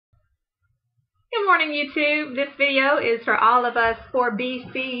Good morning, YouTube. This video is for all of us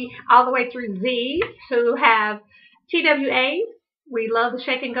 4BC all the way through Z who have TWAs. We love the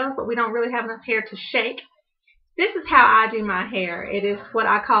shake and go, but we don't really have enough hair to shake. This is how I do my hair. It is what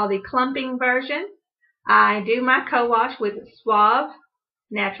I call the clumping version. I do my co-wash with Suave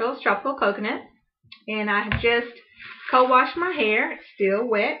Naturals Tropical Coconut, and I have just co-washed my hair. It's still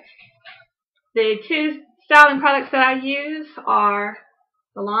wet. The two styling products that I use are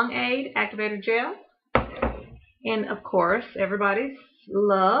the Long Aid Activator Gel, and of course everybody's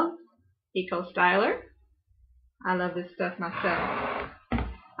love Eco Styler. I love this stuff myself.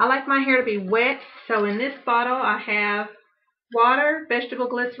 I like my hair to be wet, so in this bottle I have water, vegetable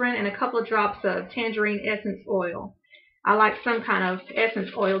glycerin, and a couple of drops of tangerine essence oil. I like some kind of essence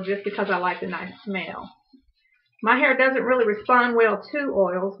oil just because I like the nice smell. My hair doesn't really respond well to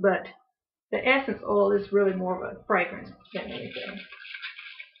oils, but the essence oil is really more of a fragrance than anything.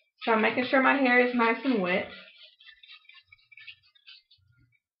 So I'm making sure my hair is nice and wet.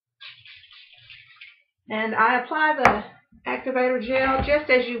 And I apply the activator gel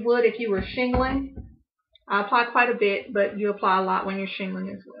just as you would if you were shingling. I apply quite a bit, but you apply a lot when you're shingling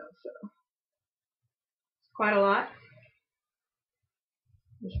as well. So it's quite a lot.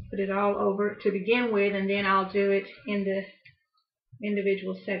 Just put it all over to begin with, and then I'll do it in the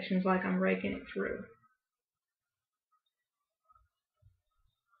individual sections like I'm raking it through.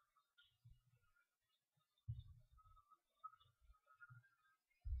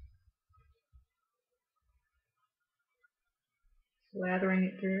 Lathering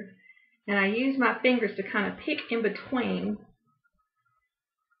it through. And I use my fingers to kind of pick in between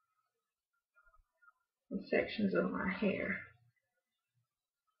the sections of my hair.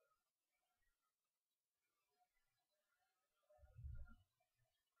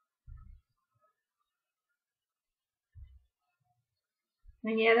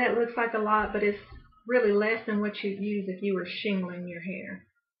 And yeah, that looks like a lot, but it's really less than what you'd use if you were shingling your hair.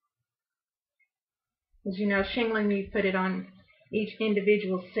 As you know, shingling, you put it on each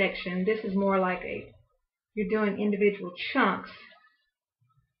individual section. This is more like you're doing individual chunks.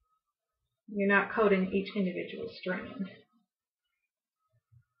 You're not coating each individual strand.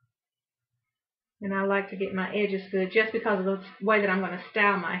 And I like to get my edges good just because of the way that I'm going to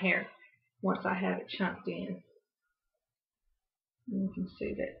style my hair once I have it chunked in. And you can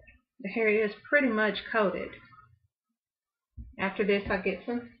see that the hair is pretty much coated. After this, I get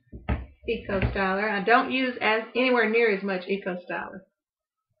some Eco Styler. I don't use anywhere near as much Eco Styler.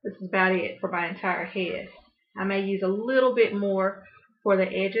 This is about it for my entire head. I may use a little bit more for the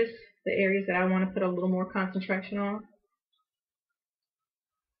edges, the areas that I want to put a little more concentration on.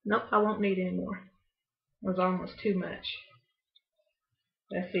 Nope, I won't need any more. It was almost too much.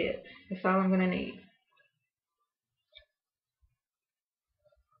 That's it. That's all I'm going to need.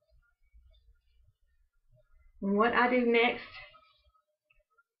 And what I do next,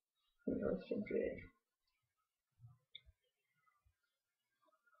 it looks so good.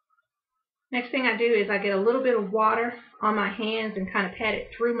 Next thing I do is I get a little bit of water on my hands and kind of pat it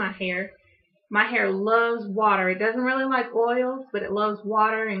through my hair. My hair loves water. It doesn't really like oils, but it loves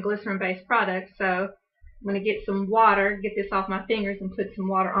water and glycerin-based products. So I'm going to get some water, get this off my fingers, and put some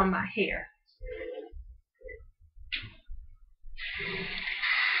water on my hair.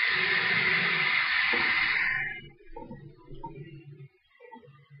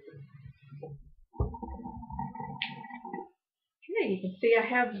 Okay, you can see I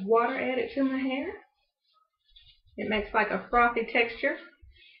have water added to my hair. It makes like a frothy texture.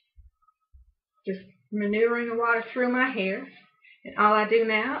 Just maneuvering the water through my hair. And all I do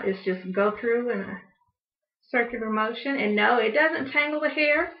now is just go through in a circular motion. And no, it doesn't tangle the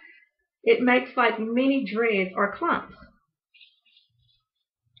hair. It makes like mini dreads or clumps.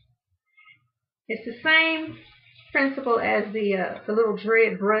 It's the same principle as the little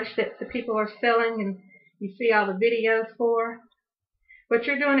dread brush that the people are selling and you see all the videos for. But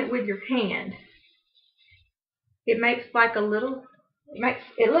you're doing it with your hand. It makes like a little,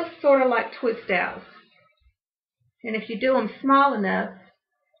 it looks sort of like twist outs. And if you do them small enough,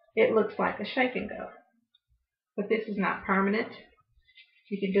 it looks like a shake and go. But this is not permanent.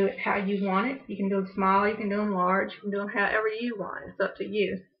 You can do it how you want it. You can do them small, you can do them large, you can do them however you want. It's up to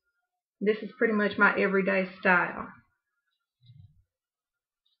you. This is pretty much my everyday style.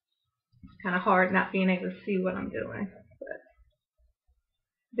 It's kind of hard not being able to see what I'm doing. But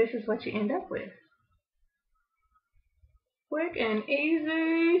this is what you end up with. Quick and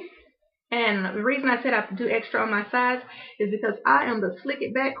easy. And the reason I said I do extra on my sides is because I am the slick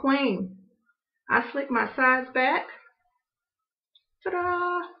it back queen. I slick my sides back.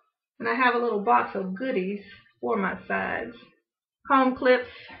 Ta-da! And I have a little box of goodies for my sides. Comb clips,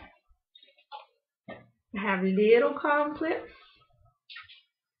 I have little comb clips.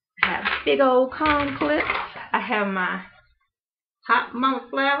 I have big old comb clips. I have my hot mama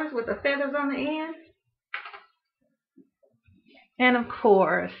flowers with the feathers on the end. And of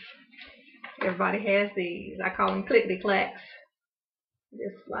course, everybody has these. I call them clickety clacks.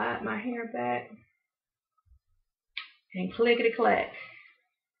 Just slide my hair back and clickety clack.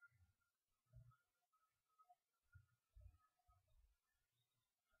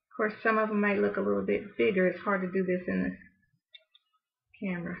 Of course, some of them may look a little bit bigger. It's hard to do this in the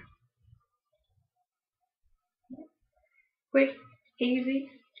camera. Quick, easy.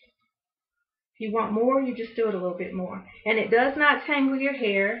 If you want more, you just do it a little bit more. And it does not tangle your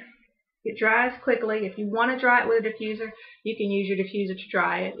hair. It dries quickly. If you want to dry it with a diffuser, you can use your diffuser to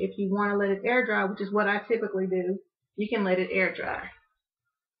dry it. If you want to let it air dry, which is what I typically do, you can let it air dry.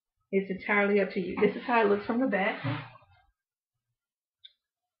 It's entirely up to you. This is how it looks from the back.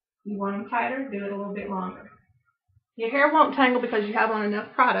 You want them tighter, do it a little bit longer. Your hair won't tangle because you have on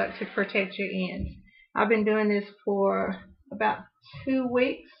enough product to protect your ends. I've been doing this for about 2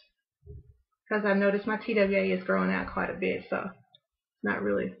 weeks because I noticed my TWA is growing out quite a bit, so it's not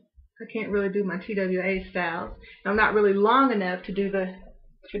really, I can't really do my TWA styles. I'm not really long enough to do the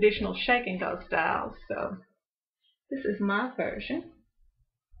traditional shake and go styles, so this is my version,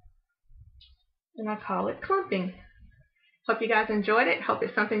 and I call it clumping. Hope you guys enjoyed it. Hope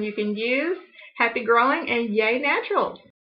it's something you can use. Happy growing and yay natural!